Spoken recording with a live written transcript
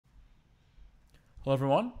Hello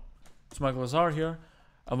everyone, it's Michael Lazar here,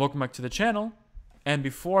 and welcome back to the channel. And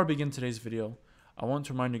before I begin today's video, I want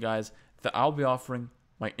to remind you guys that I'll be offering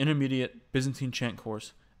my intermediate Byzantine chant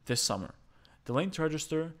course this summer. The link to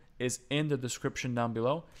register is in the description down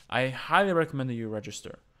below. I highly recommend that you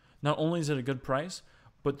register. Not only is it a good price,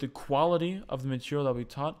 but the quality of the material that we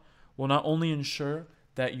taught will not only ensure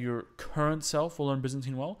that your current self will learn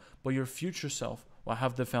Byzantine well, but your future self will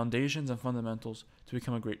have the foundations and fundamentals to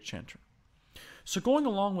become a great chanter. So going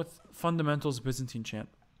along with fundamentals of Byzantine chant,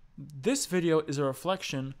 this video is a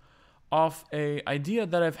reflection of an idea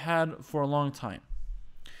that I've had for a long time.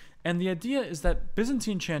 And the idea is that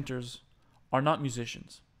Byzantine chanters are not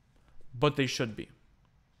musicians, but they should be.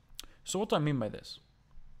 So what do I mean by this?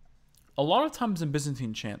 A lot of times in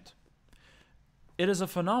Byzantine chant, it is a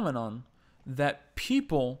phenomenon that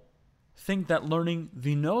people think that learning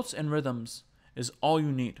the notes and rhythms is all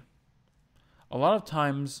you need. A lot of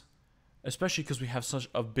times, especially because we have such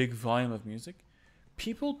a big volume of music,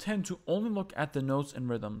 people tend to only look at the notes and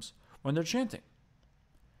rhythms when they're chanting.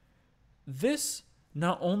 This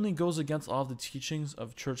not only goes against all of the teachings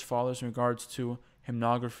of church fathers in regards to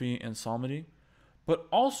hymnography and psalmody, but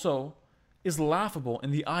also is laughable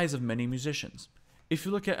in the eyes of many musicians. If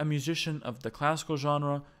you look at a musician of the classical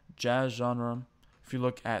genre, jazz genre, if you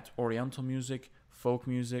look at oriental music, folk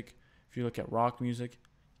music, if you look at rock music,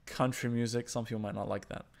 country music, some people might not like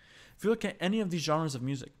that. If you look at any of these genres of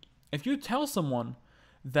music, if you tell someone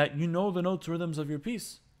that you know the notes rhythms of your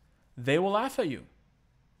piece, they will laugh at you.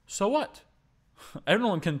 So what?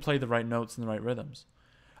 Everyone can play the right notes and the right rhythms.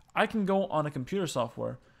 I can go on a computer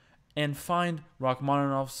software and find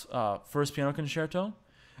Rachmaninoff's First Piano Concerto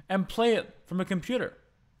and play it from a computer.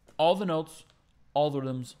 All the notes, all the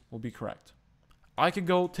rhythms will be correct. I could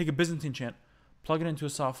go take a Byzantine chant, plug it into a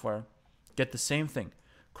software, get the same thing.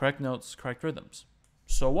 Correct notes, correct rhythms.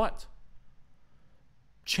 So what?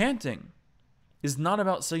 Chanting is not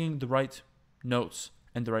about singing the right notes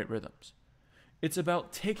and the right rhythms. It's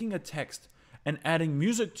about taking a text and adding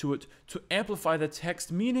music to it to amplify the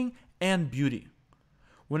text meaning and beauty.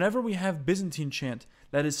 Whenever we have Byzantine chant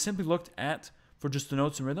that is simply looked at for just the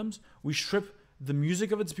notes and rhythms, we strip the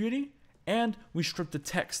music of its beauty and we strip the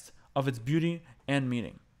text of its beauty and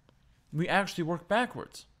meaning. We actually work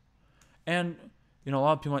backwards. And a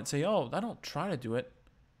lot of people might say, oh, I don't try to do it.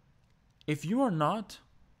 If you are not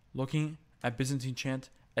looking at Byzantine chant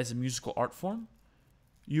as a musical art form,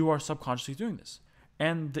 you are subconsciously doing this.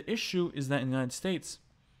 And the issue is that in the United States,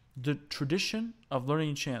 the tradition of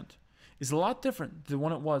learning chant is a lot different than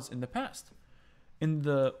what it was in the past. In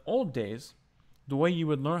the old days, the way you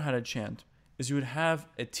would learn how to chant is you would have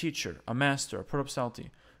a teacher, a master, a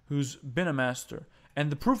prayerfulness, who's been a master.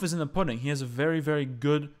 And the proof is in the pudding. He has a very, very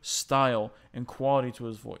good style and quality to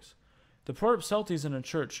his voice. The prayerfulness in a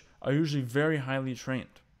church are usually very highly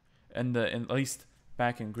trained, at least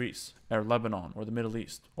back in Greece or Lebanon or the Middle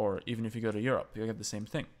East, or even if you go to Europe, you'll get the same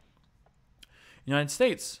thing. United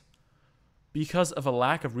States, because of a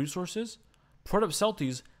lack of resources,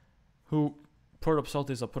 prayerfulness,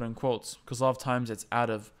 I'll put in quotes because a lot of times it's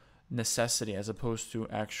out of necessity as opposed to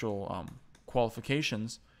actual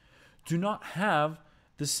qualifications, do not have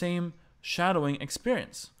the same shadowing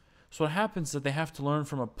experience. So what happens is that they have to learn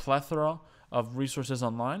from a plethora of resources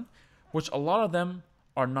online, which a lot of them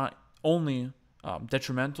are not only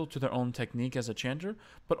detrimental to their own technique as a chanter,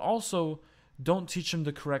 but also don't teach them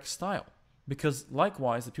the correct style. Because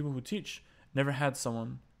likewise, the people who teach never had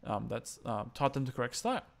someone that's taught them the correct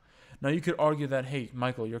style. Now you could argue that, hey,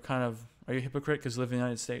 Michael, are you a hypocrite because you live in the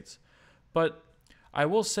United States? But I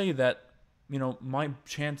will say that, my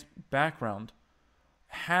chant background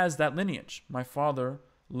has that lineage. My father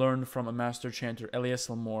learned from a master chanter, Elias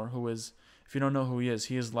Lamore, who is, if you don't know who he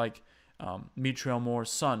is like Mitri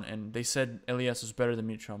Elmore's son, and they said Elias is better than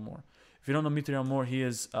Mitri Elmore. If you don't know Mitri Elmore, he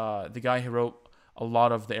is the guy who wrote a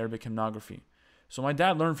lot of the Arabic hymnography. So my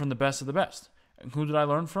dad learned from the best of the best. And who did I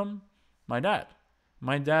learn from? My dad.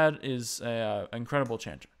 My dad is an incredible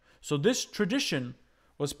chanter. So this tradition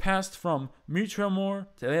was passed from Mitri Elmore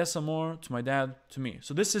to Elias Elmore to my dad to me.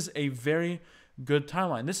 So this is a very good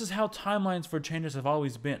timeline. This is how timelines for chanters have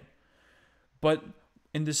always been. But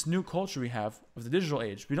in this new culture we have of the digital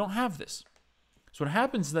age, we don't have this. So what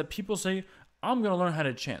happens is that people say, I'm going to learn how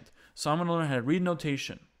to chant. So I'm going to learn how to read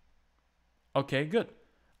notation. Okay, good.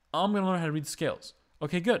 I'm going to learn how to read scales.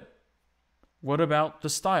 Okay, good. What about the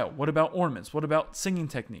style? What about ornaments? What about singing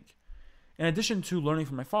technique? In addition to learning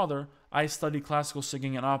from my father, I studied classical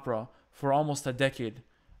singing and opera for almost a decade.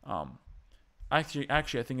 Actually, I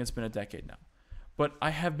think it's been a decade now. But I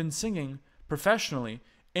have been singing professionally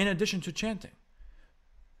in addition to chanting,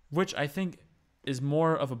 which I think is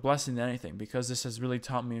more of a blessing than anything, because this has really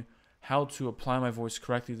taught me how to apply my voice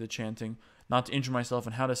correctly to chanting, not to injure myself,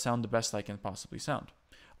 and how to sound the best I can possibly sound.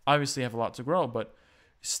 Obviously, I have a lot to grow, but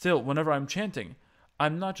still, whenever I'm chanting,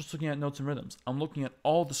 I'm not just looking at notes and rhythms. I'm looking at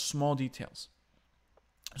all the small details.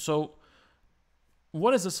 So,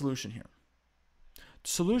 what is the solution here? The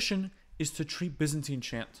solution is to treat Byzantine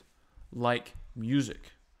chant like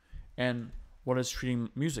music. And what does treating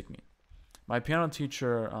music mean? My piano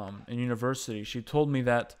teacher in university, she told me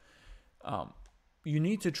that you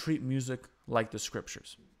need to treat music like the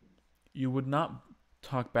scriptures. You would not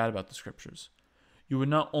talk bad about the scriptures. You would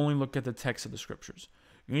not only look at the text of the scriptures.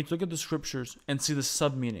 You need to look at the scriptures and see the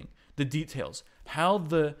sub-meaning, the details, how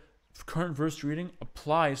the current verse reading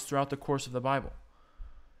applies throughout the course of the Bible.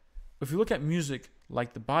 If you look at music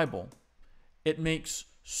like the Bible, it makes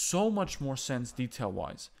so much more sense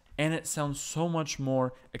detail-wise, and it sounds so much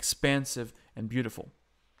more expansive and beautiful.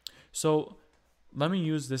 So let me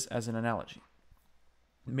use this as an analogy.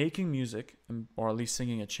 Making music, or at least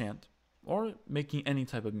singing a chant, or making any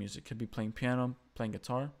type of music, could be playing piano, playing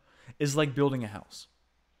guitar, is like building a house.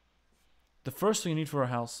 The first thing you need for a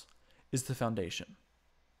house is the foundation.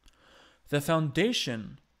 The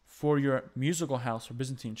foundation for your musical house or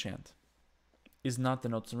Byzantine chant is not the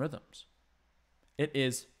notes and rhythms. It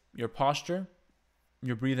is your posture,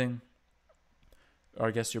 your breathing, or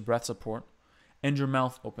I guess your breath support, and your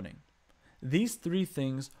mouth opening. These three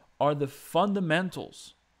things are the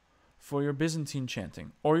fundamentals for your Byzantine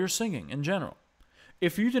chanting or your singing in general.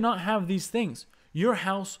 If you do not have these things, your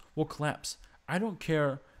house will collapse. I don't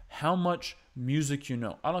care how much music you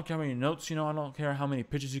know. I don't care how many notes you know. I don't care how many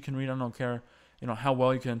pitches you can read. I don't care, how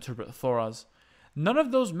well you can interpret thoras. None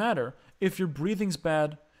of those matter if your breathing's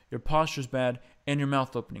bad, your posture's bad, and your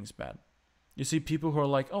mouth opening's bad. You see people who are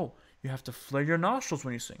like, oh, you have to flare your nostrils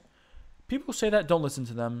when you sing. People who say that, don't listen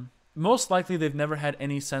to them. Most likely they've never had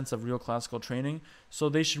any sense of real classical training, so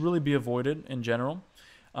they should really be avoided in general.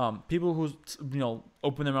 People who,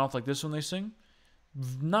 open their mouth like this when they sing,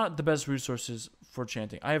 not the best resources for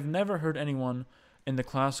chanting. I have never heard anyone in the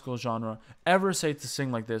classical genre ever say to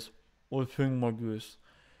sing like this, or sing like this.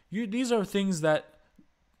 These are things that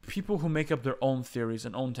people who make up their own theories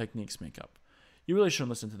and own techniques make up. You really shouldn't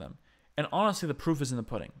listen to them. And honestly, the proof is in the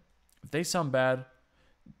pudding. If they sound bad,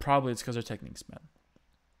 probably it's because their technique's bad.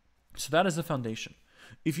 So that is the foundation.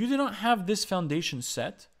 If you do not have this foundation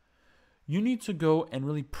set, you need to go and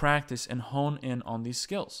really practice and hone in on these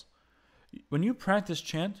skills. When you practice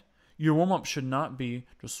chant, your warm-up should not be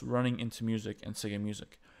just running into music and singing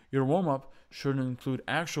music. Your warm-up should include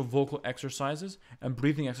actual vocal exercises and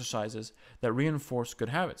breathing exercises that reinforce good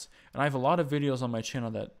habits. And I have a lot of videos on my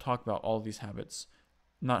channel that talk about all these habits.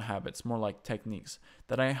 Not habits, more like techniques,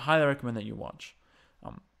 that I highly recommend that you watch.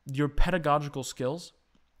 Your pedagogical skills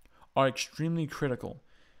are extremely critical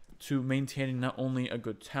to maintaining not only a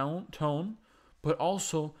good tone, but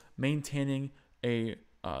also maintaining a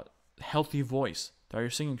healthy voice throughout your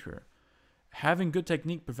singing career. Having good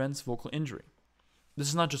technique prevents vocal injury. This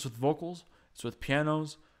is not just with vocals, it's with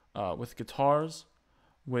pianos, with guitars,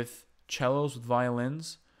 with cellos, with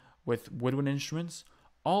violins, with woodwind instruments.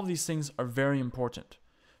 All of these things are very important.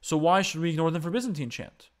 So why should we ignore them for Byzantine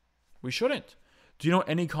chant? We shouldn't. Do you know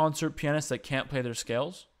any concert pianists that can't play their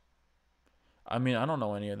scales? I mean, I don't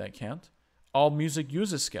know any that can't. All music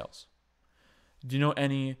uses scales. Do you know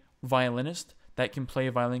any violinist that can play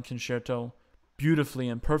a violin concerto beautifully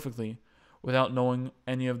and perfectly without knowing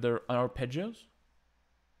any of their arpeggios?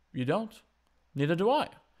 You don't. Neither do I,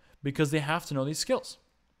 because they have to know these skills.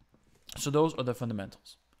 So those are the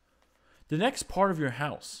fundamentals. The next part of your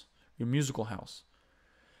house, your musical house,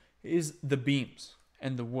 is the beams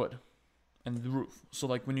and the wood and the roof. So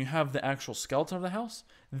like when you have the actual skeleton of the house,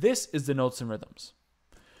 this is the notes and rhythms.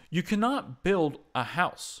 You cannot build a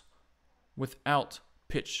house without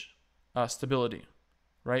pitch stability,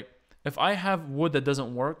 right? If I have wood that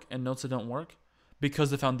doesn't work and notes that don't work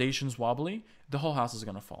because the foundation's wobbly, the whole house is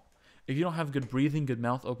going to fall. If you don't have good breathing, good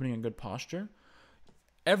mouth opening, and good posture,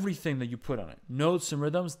 everything that you put on it, notes and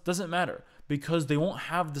rhythms, doesn't matter because they won't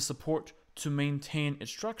have the support to maintain its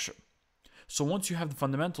structure. So once you have the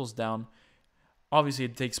fundamentals down, obviously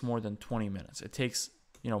it takes more than 20 minutes. It takes,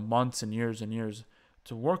 months and years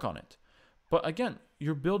to work on it. But again,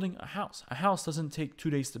 you're building a house. A house doesn't take 2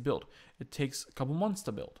 days to build. It takes a couple months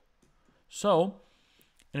to build. So,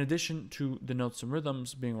 in addition to the notes and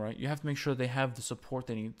rhythms being right, you have to make sure they have the support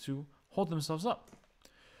they need to hold themselves up.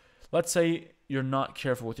 Let's say you're not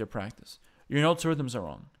careful with your practice. Your notes and rhythms are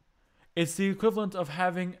wrong. It's the equivalent of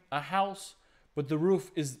having a house, but the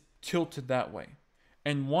roof is tilted that way.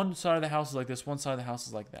 And one side of the house is like this, one side of the house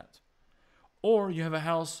is like that. Or you have a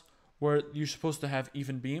house where you're supposed to have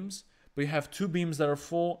even beams, but you have 2 beams that are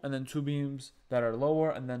full and then 2 beams that are lower,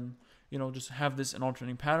 and then, just have this in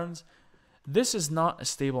alternating patterns. This is not a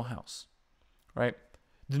stable house, right?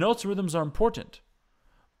 The notes and rhythms are important,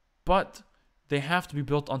 but they have to be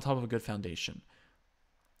built on top of a good foundation,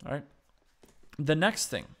 all right? The next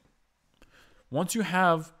thing, once you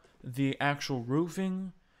have the actual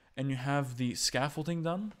roofing and you have the scaffolding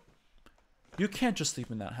done, you can't just sleep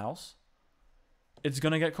in that house. It's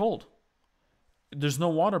going to get cold. There's no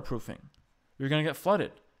waterproofing. You're going to get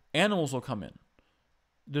flooded. Animals will come in.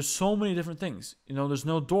 There's so many different things. There's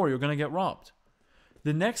no door. You're going to get robbed.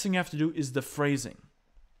 The next thing you have to do is the phrasing.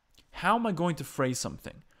 How am I going to phrase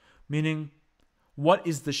something? Meaning, what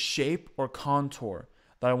is the shape or contour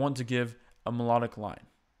that I want to give a melodic line?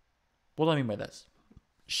 What do I mean by this?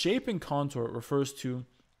 Shape and contour refers to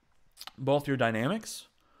both your dynamics,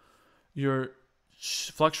 your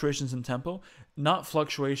fluctuations in tempo, not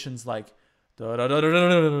fluctuations like da da da da da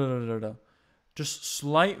da da da da, just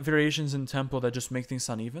slight variations in tempo that just make things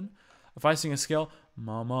sound even. If I sing a scale,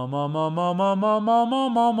 ma ma ma ma ma ma ma ma ma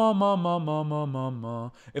ma ma ma ma ma ma ma ma.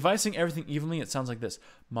 If I sing everything evenly, it sounds like this.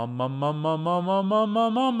 Ma ma ma ma ma ma ma ma ma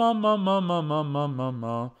ma ma ma ma ma ma ma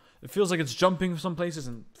ma. It feels like it's jumping some places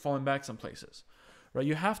and falling back some places. Right?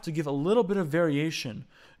 You have to give a little bit of variation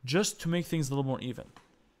just to make things a little more even.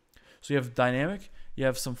 So you have dynamic, you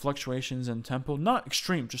have some fluctuations in tempo, not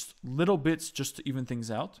extreme, just little bits just to even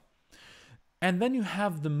things out. And then you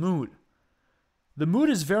have the mood. The mood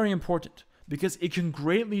is very important because it can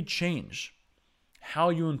greatly change how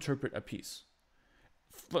you interpret a piece.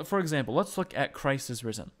 For example, let's look at Christ is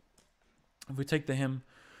Risen. If we take the hymn,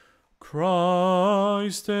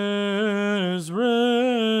 Christ is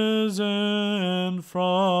risen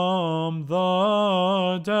from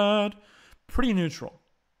the dead. Pretty neutral,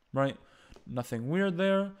 right? Nothing weird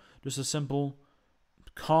there. Just a simple,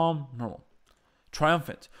 calm, normal.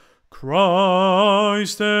 Triumphant.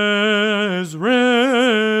 Christ is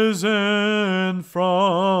risen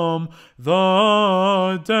from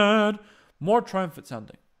the dead. More triumphant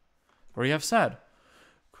sounding. Or you have sad.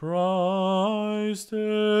 Christ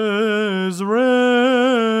is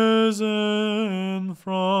risen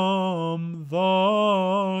from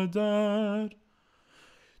the dead.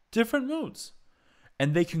 Different moods.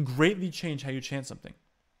 And they can greatly change how you chant something.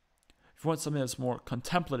 If you want something that's more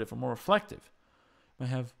contemplative or more reflective, you might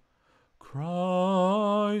have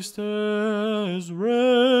Christ is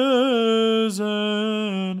risen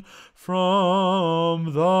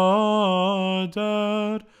from the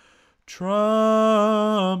dead.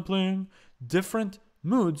 Trampling. Different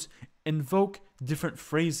moods invoke different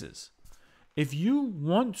phrases. If you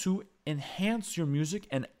want to enhance your music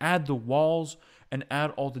and add the walls and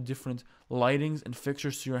add all the different lightings and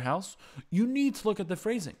fixtures to your house, you need to look at the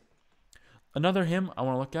phrasing. Another hymn I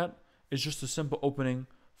want to look at is just a simple opening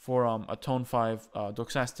for a tone 5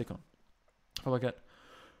 doxasticon. If I look at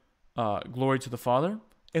Glory to the Father,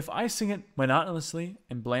 if I sing it monotonously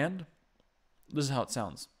and bland, this is how it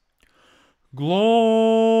sounds. Glory.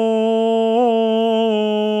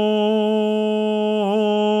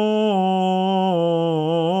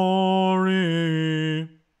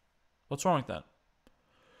 What's wrong with that?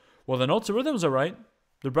 Well, the notes and rhythms are right.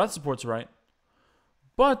 The breath support's right.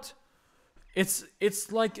 But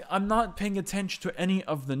it's like I'm not paying attention to any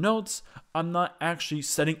of the notes. I'm not actually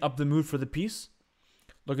setting up the mood for the piece.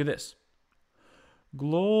 Look at this.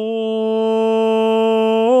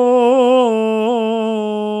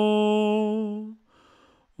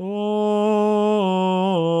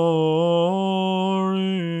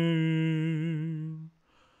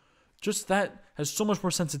 Just that has so much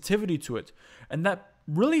more sensitivity to it. And that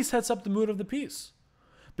really sets up the mood of the piece.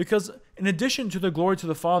 Because in addition to the glory to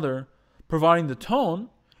the Father providing the tone,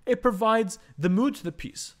 it provides the mood to the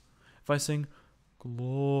piece. If I sing, glory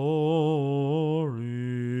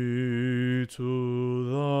to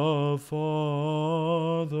the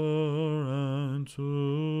Father and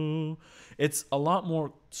to... It's a lot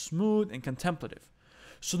more smooth and contemplative.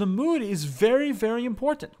 So the mood is very, very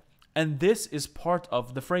important. And this is part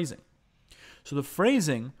of the phrasing. So the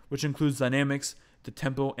phrasing, which includes dynamics, the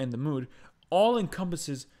tempo, and the mood, all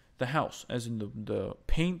encompasses the house, as in the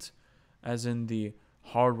paint, as in the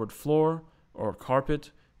hardwood floor or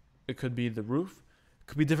carpet. It could be the roof. It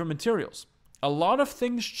could be different materials. A lot of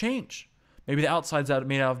things change. Maybe the outside's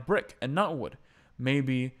made out of brick and not wood.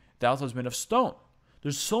 Maybe the outside's made of stone.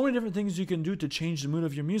 There's so many different things you can do to change the mood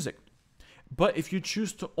of your music. But if you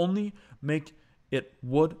choose to only make it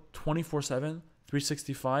wood 24/7,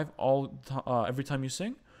 365 every time you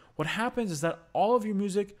sing, what happens is that all of your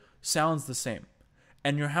music sounds the same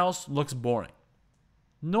and your house looks boring.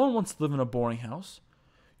 No one wants to live in a boring house.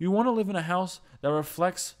 You want to live in a house that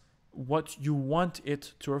reflects what you want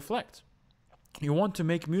it to reflect. You want to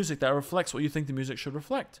make music that reflects what you think the music should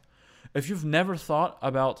reflect. If you've never thought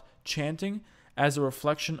about chanting as a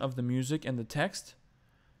reflection of the music and the text,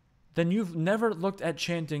 then you've never looked at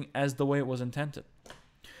chanting as the way it was intended.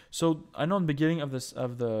 So I know in the beginning of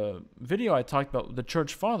the video I talked about the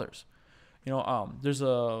church fathers. There's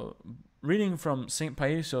a reading from Saint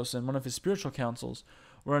Paisios in one of his spiritual councils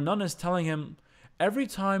where a nun is telling him, every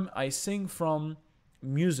time I sing from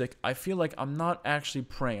music, I feel like I'm not actually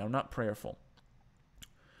praying. I'm not prayerful.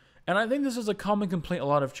 And I think this is a common complaint a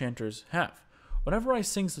lot of chanters have. Whenever I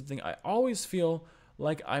sing something, I always feel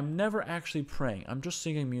like I'm never actually praying. I'm just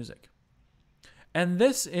singing music. And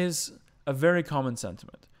this is a very common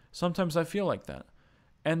sentiment. Sometimes I feel like that.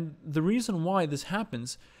 And the reason why this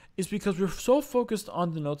happens is because we're so focused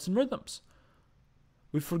on the notes and rhythms.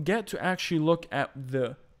 We forget to actually look at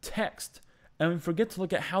the text, and we forget to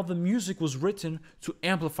look at how the music was written to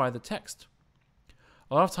amplify the text.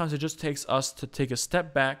 A lot of times it just takes us to take a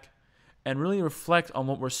step back and really reflect on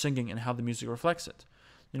what we're singing and how the music reflects it.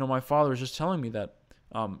 My father was just telling me that,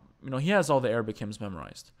 he has all the Arabic hymns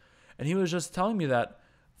memorized. And he was just telling me that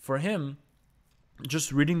for him,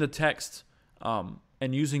 just reading the text and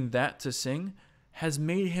using that to sing has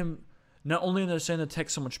made him not only understand the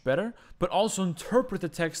text so much better, but also interpret the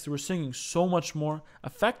text through singing so much more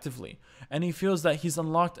effectively. And he feels that he's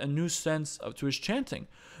unlocked a new sense to his chanting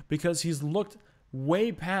because he's looked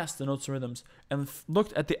way past the notes and rhythms and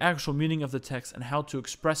looked at the actual meaning of the text and how to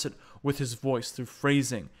express it with his voice through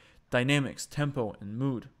phrasing, dynamics, tempo, and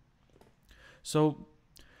mood. So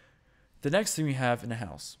the next thing we have in a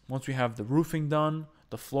house, once we have the roofing done,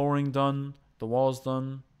 the flooring done, the walls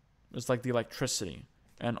done, it's like the electricity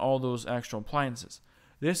and all those actual appliances.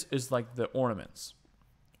 This is like the ornaments.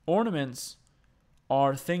 Ornaments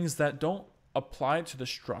are things that don't apply to the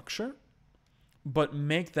structure, but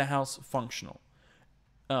make the house functional.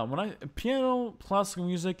 Piano, classical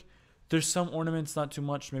music, there's some ornaments, not too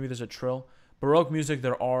much. Maybe there's a trill. Baroque music,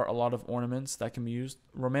 there are a lot of ornaments that can be used.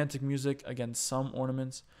 Romantic music, again, some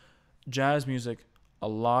ornaments. Jazz music, a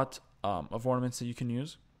lot of ornaments that you can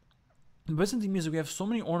use. In Byzantine music, we have so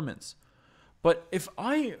many ornaments. But if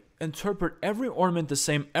I interpret every ornament the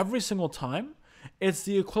same every single time, it's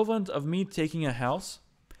the equivalent of me taking a house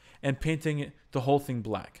and painting the whole thing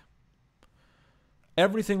black.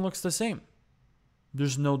 Everything looks the same.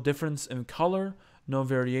 There's no difference in color, no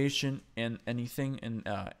variation in anything in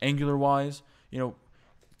angular-wise.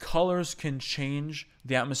 Colors can change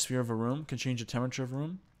the atmosphere of a room, can change the temperature of a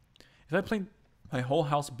room. If I paint my whole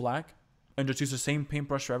house black and just use the same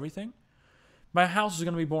paintbrush for everything, my house is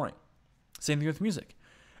going to be boring. Same thing with music.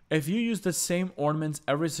 If you use the same ornaments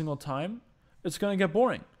every single time, it's going to get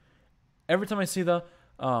boring. Every time I see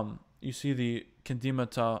you see the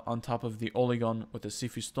kendimata on top of the oligon with the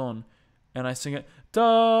sifiston, and I sing it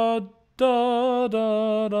da da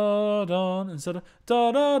da da da instead of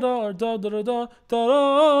da da da or da da da da da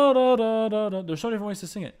da da da da. There's so different ways to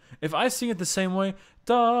sing it. If I sing it the same way,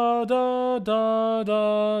 da da da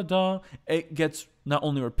da da, it gets not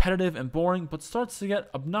only repetitive and boring, but starts to get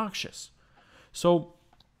obnoxious. So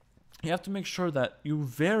you have to make sure that you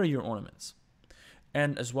vary your ornaments,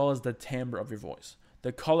 and as well as the timbre of your voice.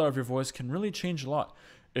 The color of your voice can really change a lot.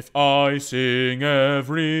 If I sing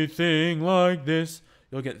everything like this,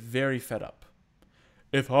 you'll get very fed up.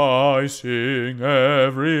 If I sing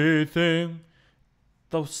everything,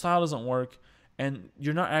 the style doesn't work, and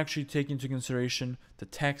you're not actually taking into consideration the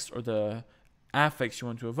text or the affects you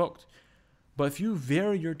want to evoke. But if you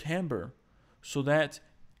vary your timbre so that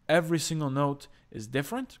every single note is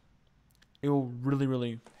different, it will really,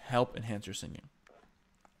 really help enhance your singing.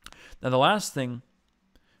 Now, the last thing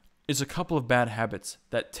is a couple of bad habits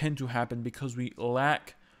that tend to happen because we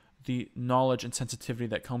lack the knowledge and sensitivity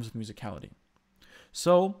that comes with musicality.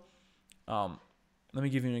 So, let me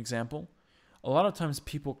give you an example. A lot of times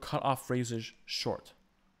people cut off phrases short.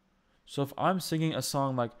 So if I'm singing a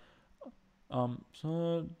song like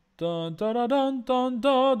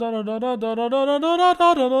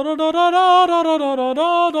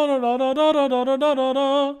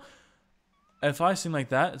if I sing like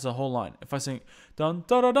that, it's a whole line. If I sing dun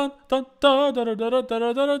da da dun dun da da da da da da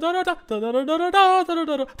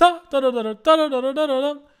da da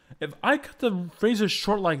da, if I cut the phrases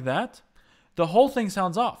short like that, the whole thing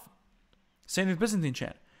sounds off. Same with Byzantine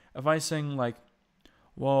chant. If I sing like,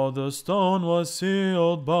 while the stone was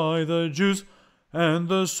sealed by the Jews, and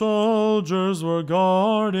the soldiers were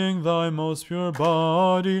guarding thy most pure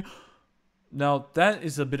body. Now that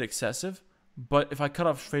is a bit excessive, but if I cut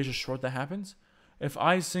off phrases short, that happens. If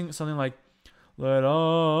I sing something like, Let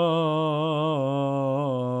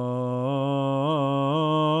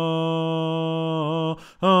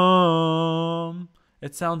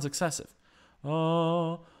it sounds excessive. If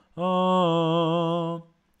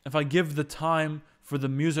I give the time for the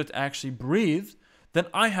music to actually breathe, then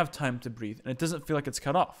I have time to breathe, and it doesn't feel like it's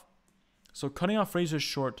cut off. So cutting off phrases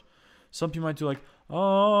short. Some people might do like,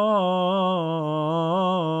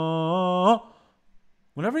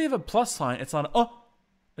 whenever you have a plus sign, it's not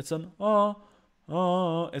it's an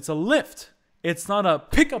it's a lift. It's not a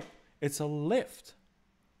pickup, it's a lift.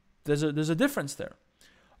 There's a difference there.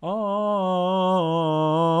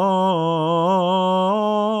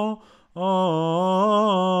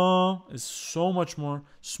 Is so much more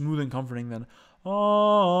smooth and comforting than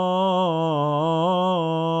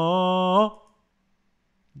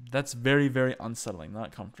That's very, very unsettling,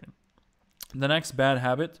 not comforting. The next bad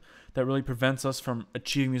habit that really prevents us from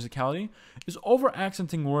achieving musicality is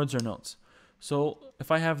over-accenting words or notes. So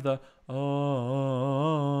if I have the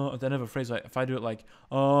at the end of a phrase, if I do it like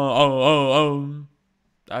or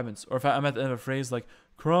if I'm at the end of a phrase like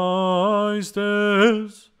Christ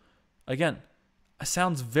is, again, it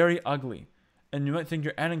sounds very ugly, and you might think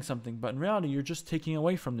you're adding something, but in reality, you're just taking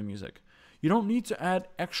away from the music. You don't need to add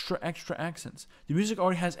extra accents. The music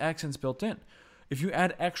already has accents built in. If you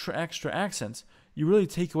add extra accents, you really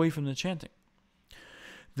take away from the chanting.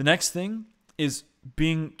 The next thing is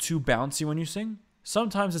being too bouncy when you sing.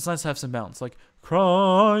 Sometimes it's nice to have some bounce, like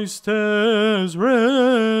Christ is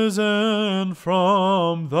risen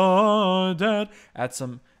from the dead. Add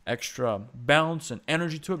some extra bounce and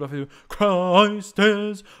energy to it. But if you do Christ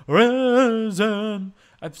is risen,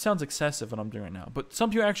 it sounds excessive what I'm doing right now. But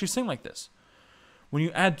some people actually sing like this. When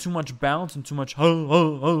you add too much bounce and too much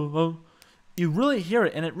you really hear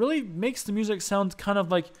it, and it really makes the music sound kind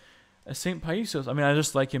of like a St. Paisios. I mean, I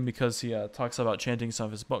just like him because he talks about chanting some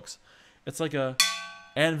of his books. It's like a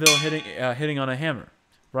anvil hitting on a hammer,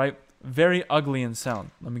 right? Very ugly in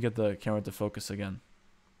sound. Let me get the camera to focus again.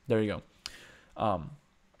 There you go.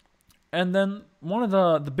 And then one of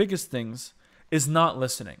the biggest things is not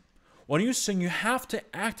listening. When you sing, you have to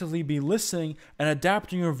actively be listening and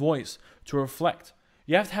adapting your voice to reflect.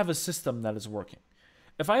 You have to have a system that is working.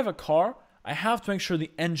 If I have a car, I have to make sure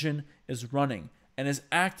the engine is running and is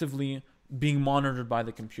actively being monitored by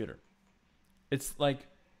the computer. It's like,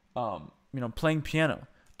 playing piano.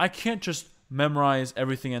 I can't just memorize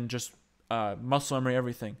everything and just muscle memory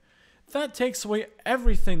everything. That takes away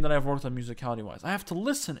everything that I've worked on musicality-wise. I have to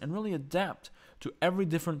listen and really adapt to every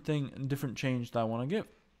different thing and different change that I want to give.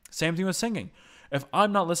 Same thing with singing. If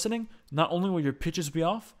I'm not listening, not only will your pitches be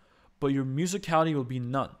off, but your musicality will be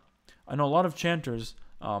none. I know a lot of chanters,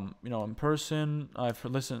 in person, I've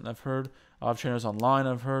heard a lot of chanters online,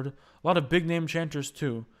 I've heard a lot of big name chanters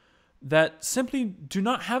too, that simply do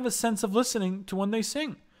not have a sense of listening to when they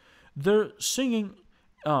sing. They're singing,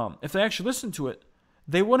 if they actually listen to it,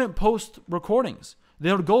 they wouldn't post recordings.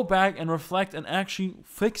 They would go back and reflect and actually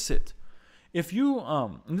fix it. If you,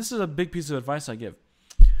 and this is a big piece of advice I give,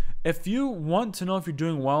 if you want to know if you're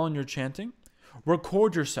doing well in your chanting,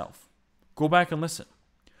 record yourself. Go back and listen.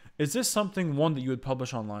 Is this something, one, that you would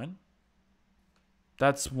publish online?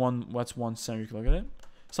 That's one scenario you can look at it.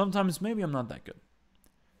 Sometimes maybe I'm not that good.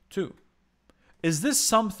 2, is this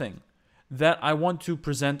something that I want to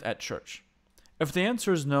present at church? If the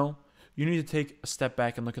answer is no, you need to take a step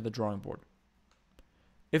back and look at the drawing board.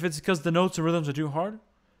 If it's because the notes and rhythms are too hard,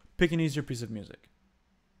 pick an easier piece of music.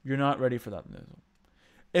 You're not ready for that.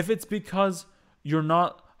 If it's because you're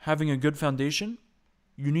not having a good foundation,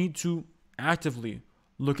 you need to actively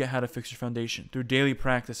look at how to fix your foundation through daily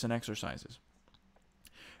practice and exercises.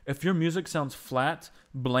 If your music sounds flat,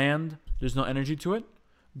 bland, there's no energy to it,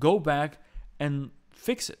 go back and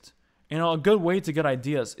fix it. A good way to get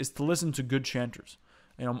ideas is to listen to good chanters.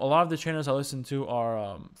 A lot of the chanters I listen to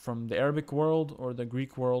are from the Arabic world or the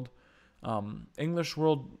Greek world. English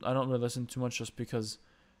world, I don't really listen too much just because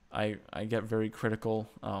I get very critical.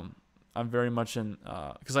 I'm very much in,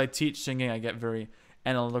 because I teach singing, I get very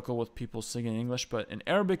analytical with people singing English. But in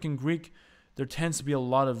Arabic and Greek, there tends to be a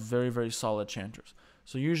lot of very, very solid chanters.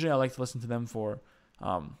 So usually I like to listen to them for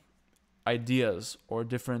ideas or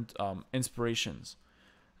different inspirations.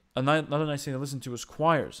 Another nice thing to listen to is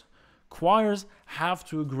choirs. Choirs have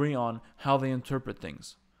to agree on how they interpret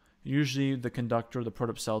things. Usually the conductor, the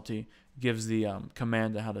protopsalti, gives the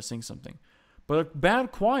command on how to sing something. But a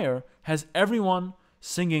bad choir has everyone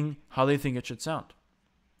singing how they think it should sound.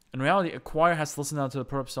 In reality, a choir has to listen out to the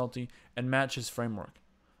protopsalti and match his framework.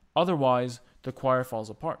 Otherwise, the choir falls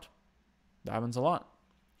apart. That happens a lot.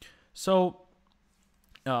 So,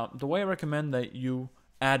 the way I recommend that you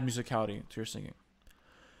add musicality to your singing.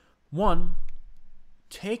 1,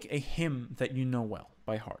 take a hymn that you know well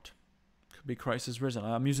by heart. Could be Christ is risen.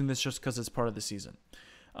 I'm using this just because it's part of the season.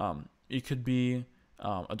 It could be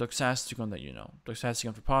a doxasticon that you know.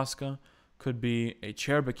 Doxasticon for Pascha. Could be a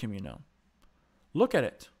cherubim hymn you know. Look at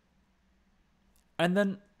it. And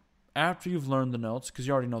then after you've learned the notes, because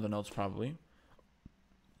you already know the notes probably,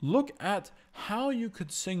 look at how you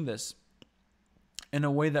could sing this in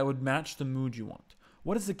a way that would match the mood you want.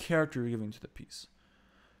 What is the character you're giving to the piece?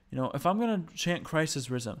 You know, if I'm going to chant Christ is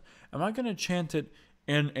risen, am I going to chant it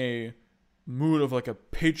in a mood of like a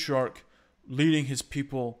patriarch leading his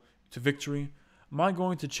people to victory? Am I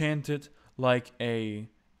going to chant it like a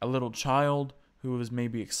little child who is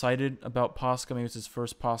maybe excited about Pascha? Maybe it's his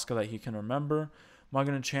first Pascha that he can remember. Am I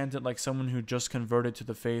going to chant it like someone who just converted to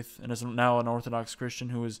the faith and is now an Orthodox Christian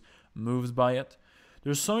who is moved by it?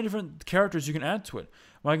 There's so many different characters you can add to it.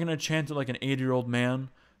 Am I going to chant it like an 80-year-old man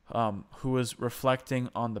who is reflecting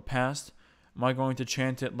on the past? Am I going to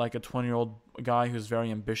chant it like a 20-year-old guy who's very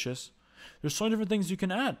ambitious? There's so many different things you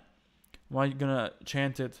can add. Am I going to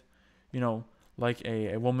chant it, like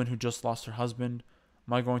a woman who just lost her husband?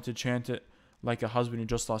 Am I going to chant it like a husband who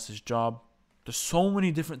just lost his job? There's so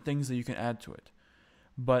many different things that you can add to it.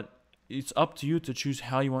 But it's up to you to choose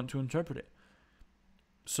how you want to interpret it.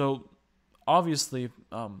 So, obviously,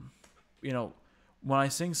 when I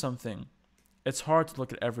sing something, it's hard to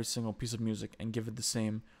look at every single piece of music and give it the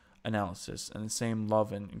same analysis and the same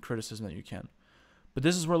love and criticism that you can. But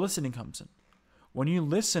this is where listening comes in. When you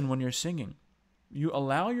listen when you're singing, you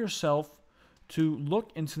allow yourself to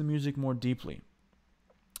look into the music more deeply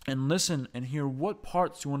and listen and hear what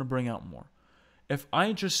parts you want to bring out more. If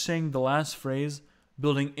I just sing the last phrase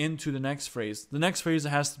building into the next phrase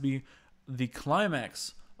has to be the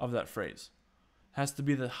climax of that phrase. Has to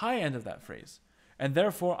be the high end of that phrase. And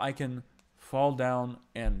therefore I can fall down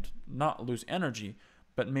and not lose energy,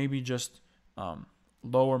 but maybe just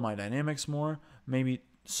lower my dynamics more, maybe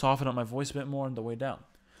soften up my voice a bit more on the way down.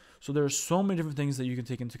 So there are so many different things that you can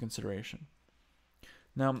take into consideration.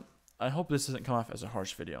 Now, I hope this doesn't come off as a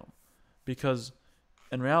harsh video, because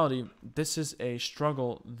in reality, this is a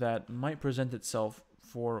struggle that might present itself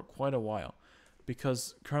for quite a while,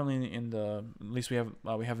 because currently at least we have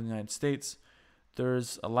in the United States,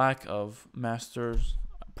 there's a lack of masters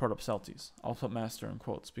protopseltes. I'll put master in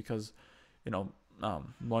quotes because, the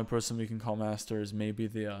only person we can call master is maybe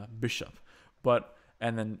the bishop,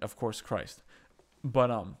 and then of course Christ. But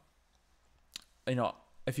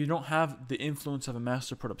if you don't have the influence of a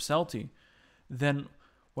master protopselte, then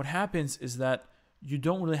what happens is that you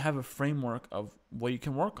don't really have a framework of what you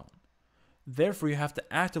can work on. Therefore, you have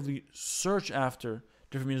to actively search after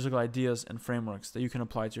different musical ideas and frameworks that you can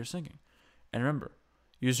apply to your singing. And remember,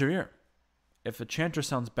 use your ear. If a chanter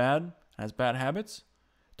sounds bad, has bad habits,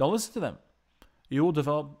 don't listen to them. You will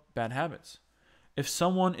develop bad habits. If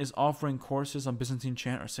someone is offering courses on Byzantine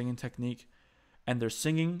chant or singing technique, and their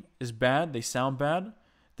singing is bad, they sound bad,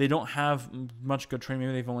 they don't have much good training,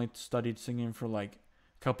 maybe they've only studied singing for like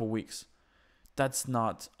a couple weeks, that's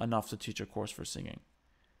not enough to teach a course for singing.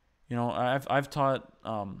 I've taught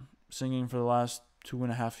singing for the last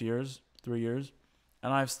 2.5 years, 3 years,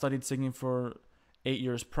 and I've studied singing for 8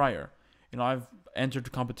 years prior. I've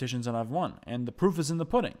entered competitions and I've won, and the proof is in the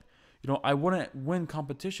pudding. I wouldn't win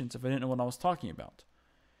competitions if I didn't know what I was talking about.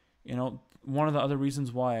 One of the other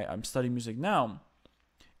reasons why I'm studying music now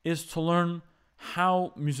is to learn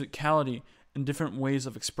how musicality and different ways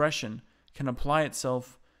of expression can apply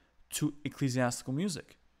itself to ecclesiastical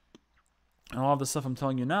music. And all of the stuff I'm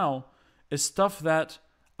telling you now is stuff that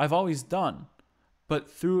I've always done, but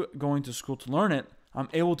through going to school to learn it, I'm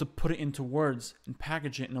able to put it into words and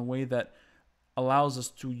package it in a way that allows us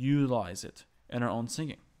to utilize it in our own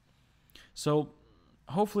singing. So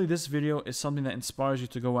hopefully this video is something that inspires you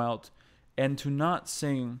to go out and to not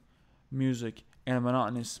sing music in a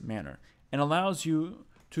monotonous manner, and allows you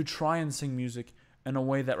to try and sing music in a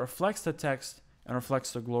way that reflects the text and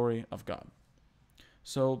reflects the glory of God.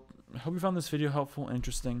 So I hope you found this video helpful and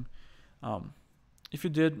interesting. If you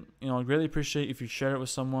did, I'd greatly appreciate if you shared it with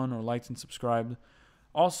someone or liked and subscribed.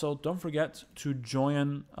 Also, don't forget to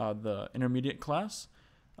join the intermediate class.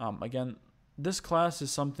 Again, this class is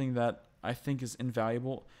something that I think is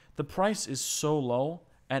invaluable. The price is so low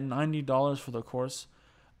at $90 for the course.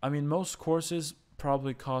 I mean, most courses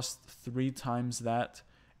probably cost 3 times that,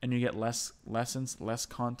 and you get less lessons, less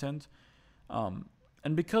content.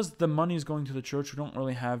 And because the money is going to the church, we don't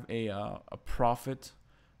really have a profit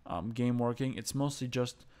game working. It's mostly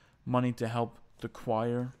just money to help the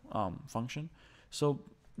choir function. So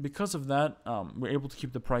because of that, we're able to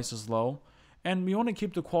keep the prices low, and we want to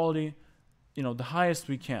keep the quality, the highest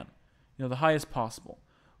we can, the highest possible.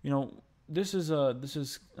 this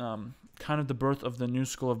is kind of the birth of the new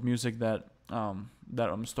school of music that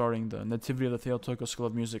I'm starting, the Nativity of the Theotokos School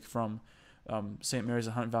of Music from St. Mary's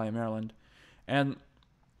in Hunt Valley, Maryland. And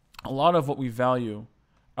a lot of what we value,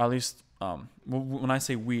 at least when I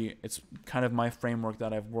say we, it's kind of my framework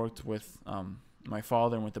that I've worked with my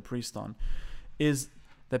father and with the priest on, is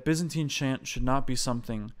that Byzantine chant should not be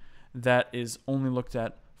something that is only looked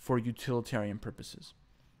at for utilitarian purposes.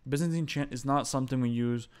 Byzantine chant is not something we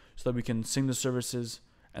use so that we can sing the services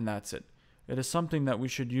and that's it. It is something that we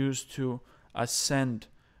should use to ascend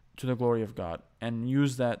to the glory of God and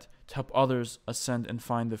use that to help others ascend and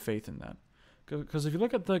find the faith in that. Because if you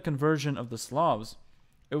look at the conversion of the Slavs,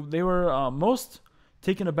 they were most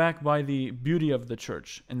taken aback by the beauty of the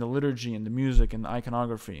church and the liturgy and the music and the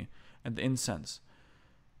iconography and the incense.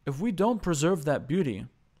 If we don't preserve that beauty,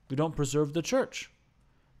 we don't preserve the church.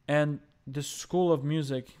 And this school of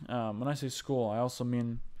music, when I say school, I also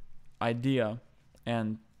mean idea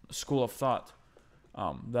and school of thought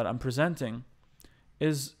that I'm presenting,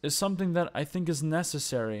 is something that I think is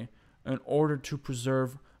necessary in order to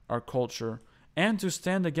preserve our culture and to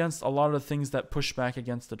stand against a lot of the things that push back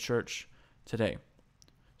against the church today.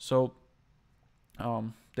 So,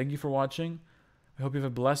 thank you for watching. I hope you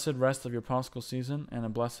have a blessed rest of your Paschal season and a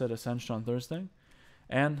blessed Ascension on Thursday.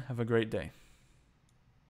 And have a great day.